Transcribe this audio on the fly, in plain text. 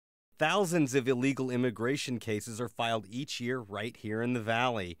Thousands of illegal immigration cases are filed each year right here in the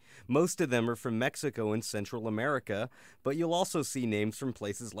Valley. Most of them are from Mexico and Central America, but you'll also see names from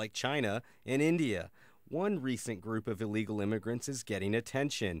places like China and India. One recent group of illegal immigrants is getting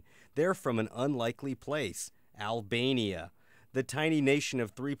attention. They're from an unlikely place, Albania. The tiny nation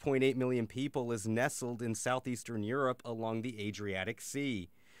of 3.8 million people is nestled in southeastern Europe along the Adriatic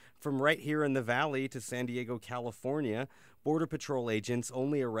Sea. From right here in the Valley to San Diego, California, Border Patrol agents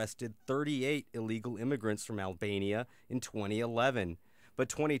only arrested 38 illegal immigrants from Albania in 2011. But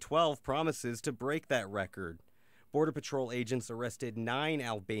 2012 promises to break that record. Border Patrol agents arrested 9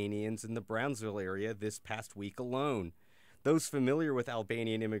 Albanians in the Brownsville area this past week alone. Those familiar with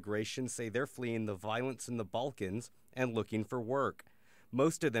Albanian immigration say they're fleeing the violence in the Balkans and looking for work.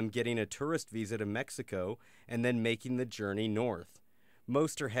 Most of them getting a tourist visa to Mexico and then making the journey north.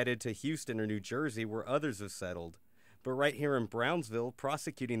 Most are headed to Houston or New Jersey, where others have settled. But right here in Brownsville,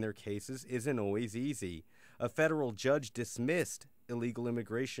 prosecuting their cases isn't always easy. A federal judge dismissed illegal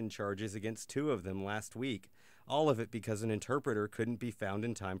immigration charges against 2 of them last week, all of it because an interpreter couldn't be found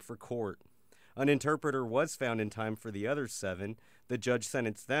in time for court. An interpreter was found in time for the other 7. The judge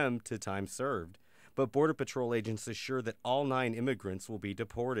sentenced them to time served. But Border Patrol agents assure that all 9 immigrants will be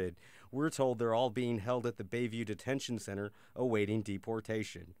deported. We're told they're all being held at the Bayview Detention Center awaiting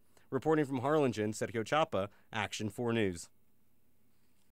deportation. Reporting from Harlingen, Sergio Chapa, Action 4 News.